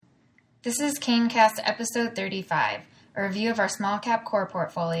This is CaneCast episode 35, a review of our small cap core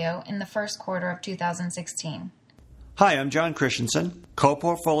portfolio in the first quarter of 2016. Hi, I'm John Christensen,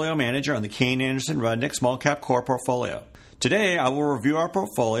 co-portfolio manager on the Kayne Anderson Rudnick small cap core portfolio. Today, I will review our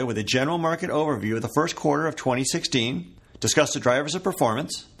portfolio with a general market overview of the first quarter of 2016, discuss the drivers of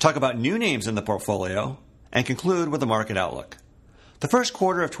performance, talk about new names in the portfolio, and conclude with a market outlook. The first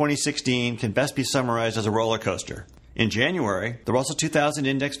quarter of 2016 can best be summarized as a roller coaster. In January, the Russell 2000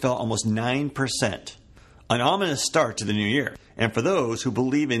 index fell almost 9%, an ominous start to the new year. And for those who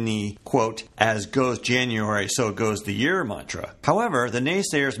believe in the, quote, as goes January, so goes the year mantra. However, the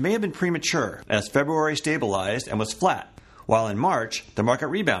naysayers may have been premature, as February stabilized and was flat, while in March, the market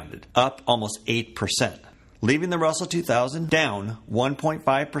rebounded, up almost 8%, leaving the Russell 2000 down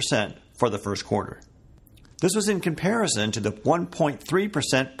 1.5% for the first quarter. This was in comparison to the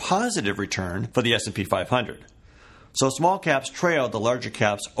 1.3% positive return for the S&P 500. So small caps trailed the larger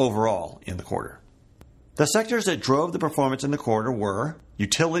caps overall in the quarter. The sectors that drove the performance in the quarter were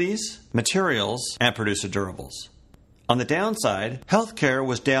utilities, materials, and producer durables. On the downside, healthcare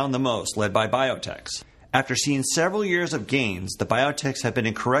was down the most, led by biotechs. After seeing several years of gains, the biotechs have been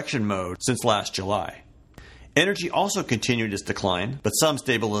in correction mode since last July. Energy also continued its decline, but some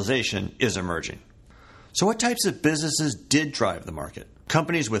stabilization is emerging. So what types of businesses did drive the market?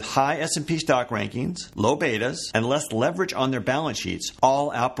 Companies with high S&P stock rankings, low betas, and less leverage on their balance sheets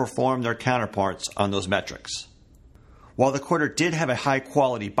all outperformed their counterparts on those metrics. While the quarter did have a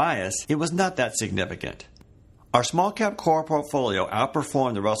high-quality bias, it was not that significant. Our small-cap core portfolio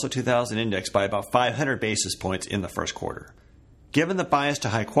outperformed the Russell 2000 index by about 500 basis points in the first quarter. Given the bias to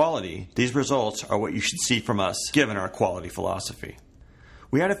high quality, these results are what you should see from us given our quality philosophy.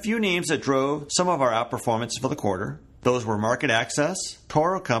 We had a few names that drove some of our outperformance for the quarter. Those were MarketAxess,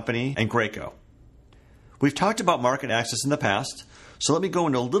 Toro Company, and Graco. We've talked about MarketAxess in the past, so let me go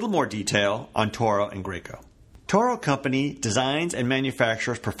into a little more detail on Toro and Graco. Toro Company designs and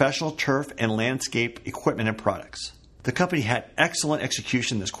manufactures professional turf and landscape equipment and products. The company had excellent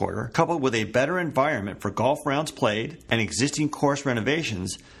execution this quarter, coupled with a better environment for golf rounds played and existing course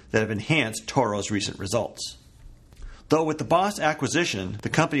renovations that have enhanced Toro's recent results. Though with the Boss acquisition, the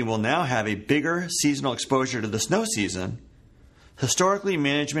company will now have a bigger seasonal exposure to the snow season, historically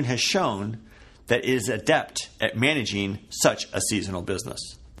management has shown that it is adept at managing such a seasonal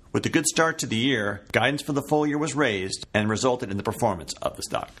business. With the good start to the year, guidance for the full year was raised and resulted in the performance of the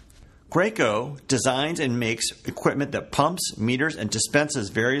stock. Graco designs and makes equipment that pumps, meters, and dispenses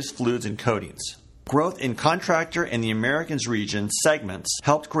various fluids and coatings. Growth in contractor and the Americas region segments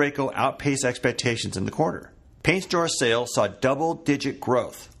helped Graco outpace expectations in the quarter. Paint store sales saw double-digit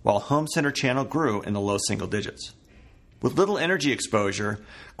growth, while home center channel grew in the low single digits. With little energy exposure,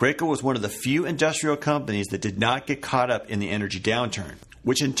 Graco was one of the few industrial companies that did not get caught up in the energy downturn,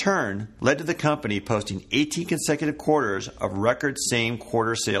 which in turn led to the company posting 18 consecutive quarters of record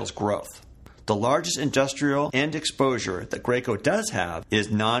same-quarter sales growth. The largest industrial end exposure that Graco does have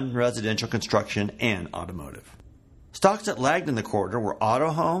is non-residential construction and automotive. Stocks that lagged in the quarter were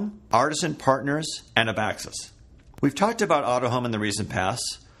AutoHome, Artisan Partners, and Abaxis. We've talked about AutoHome in the recent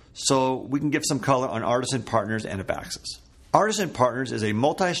past, so we can give some color on Artisan Partners and Abaxis. Artisan Partners is a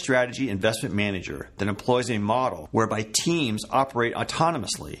multi-strategy investment manager that employs a model whereby teams operate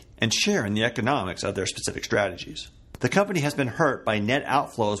autonomously and share in the economics of their specific strategies. The company has been hurt by net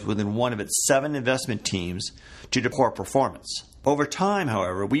outflows within one of its 7 investment teams due to poor performance. Over time,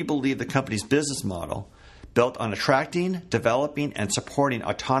 however, we believe the company's business model, built on attracting, developing, and supporting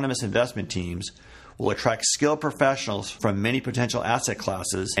autonomous investment teams, will attract skilled professionals from many potential asset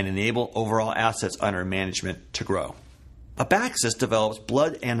classes and enable overall assets under management to grow. Abaxis develops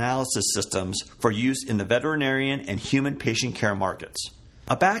blood analysis systems for use in the veterinarian and human patient care markets.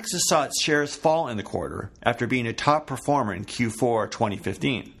 Abaxis saw its shares fall in the quarter after being a top performer in Q4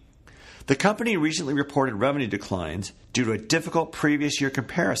 2015. The company recently reported revenue declines due to a difficult previous year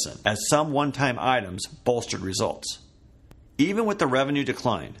comparison, as some one-time items bolstered results. Even with the revenue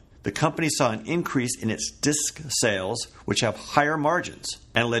decline, the company saw an increase in its disc sales, which have higher margins,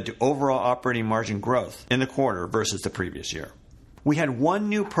 and led to overall operating margin growth in the quarter versus the previous year. We had one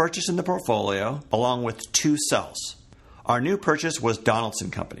new purchase in the portfolio, along with 2 sells. Our new purchase was Donaldson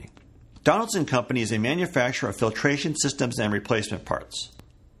Company. Donaldson Company is a manufacturer of filtration systems and replacement parts.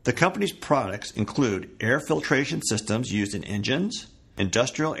 The company's products include air filtration systems used in engines,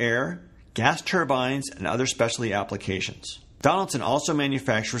 industrial air, gas turbines, and other specialty applications. Donaldson also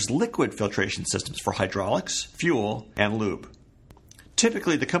manufactures liquid filtration systems for hydraulics, fuel, and lube.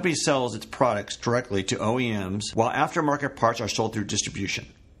 Typically, the company sells its products directly to OEMs, while aftermarket parts are sold through distribution.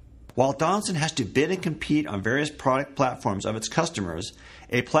 While Donaldson has to bid and compete on various product platforms of its customers,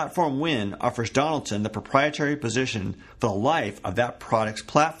 a platform win offers Donaldson the proprietary position for the life of that product's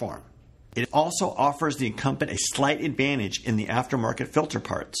platform. It also offers the incumbent a slight advantage in the aftermarket filter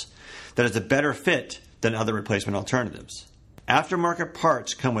parts that is a better fit than other replacement alternatives. Aftermarket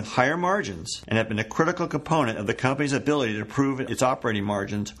parts come with higher margins and have been a critical component of the company's ability to improve its operating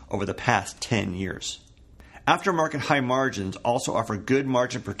margins over the past 10 years. Aftermarket high margins also offer good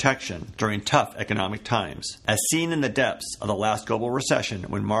margin protection during tough economic times, as seen in the depths of the last global recession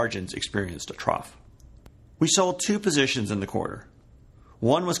when margins experienced a trough. We sold 2 positions in the quarter.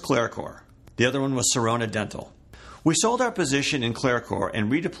 One was Claricor. The other one was Sirona Dental. We sold our position in Claricor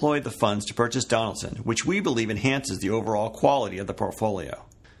and redeployed the funds to purchase Donaldson, which we believe enhances the overall quality of the portfolio.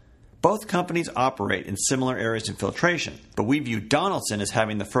 Both companies operate in similar areas in filtration, but we view Donaldson as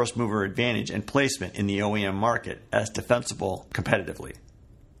having the first mover advantage and placement in the OEM market as defensible competitively.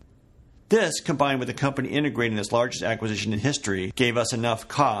 This, combined with the company integrating its largest acquisition in history, gave us enough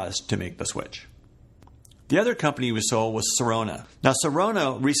cause to make the switch. The other company we sold was Sirona. Now,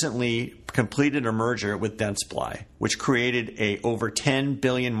 Sirona recently completed a merger with Dentsply, which created a over $10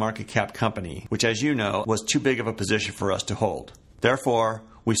 billion market cap company, which, as you know, was too big of a position for us to hold. Therefore,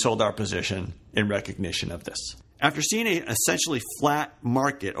 we sold our position in recognition of this. After seeing an essentially flat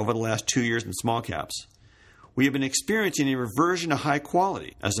market over the last 2 years in small caps, we have been experiencing a reversion to high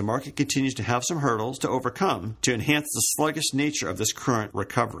quality as the market continues to have some hurdles to overcome to enhance the sluggish nature of this current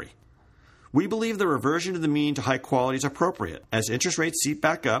recovery. We believe the reversion to the mean to high quality is appropriate as interest rates seep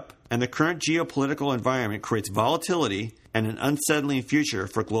back up and the current geopolitical environment creates volatility and an unsettling future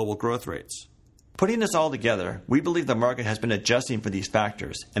for global growth rates. Putting this all together, we believe the market has been adjusting for these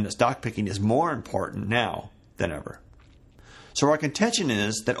factors and that stock picking is more important now than ever. So our contention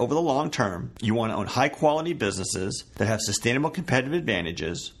is that over the long term, you want to own high-quality businesses that have sustainable competitive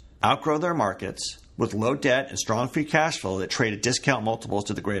advantages, outgrow their markets, with low debt and strong free cash flow that trade at discount multiples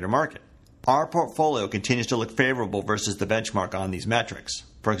to the greater market. Our portfolio continues to look favorable versus the benchmark on these metrics.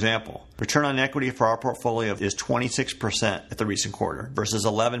 For example, return on equity for our portfolio is 26% at the recent quarter versus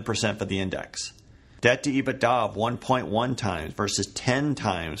 11% for the index. Debt to EBITDA of 1.1 times versus 10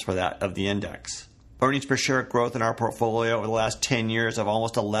 times for that of the index. Earnings per share growth in our portfolio over the last 10 years of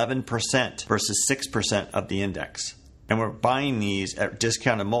almost 11% versus 6% of the index. And we're buying these at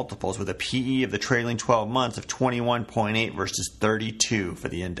discounted multiples with a PE of the trailing 12 months of 21.8 versus 32 for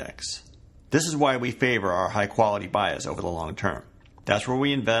the index. This is why we favor our high-quality bias over the long term. That's where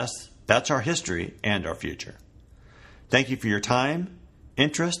we invest, that's our history, and our future. Thank you for your time,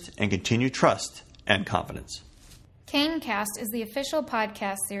 interest, and continued trust and confidence. CaneCast is the official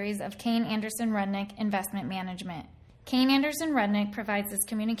podcast series of Kayne Anderson Rudnick Investment Management. Kayne Anderson Rudnick provides this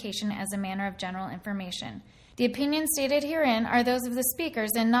communication as a manner of general information. The opinions stated herein are those of the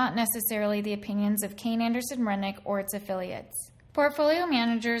speakers and not necessarily the opinions of Kayne Anderson Rudnick or its affiliates. Portfolio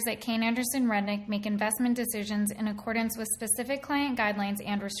managers at Kayne Anderson Rudnick make investment decisions in accordance with specific client guidelines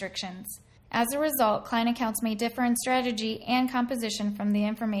and restrictions. As a result, client accounts may differ in strategy and composition from the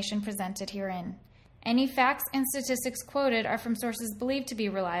information presented herein. Any facts and statistics quoted are from sources believed to be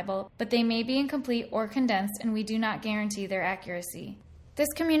reliable, but they may be incomplete or condensed, and we do not guarantee their accuracy.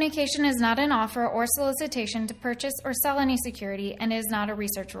 This communication is not an offer or solicitation to purchase or sell any security and is not a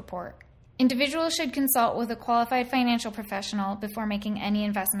research report. Individuals should consult with a qualified financial professional before making any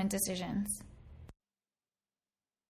investment decisions.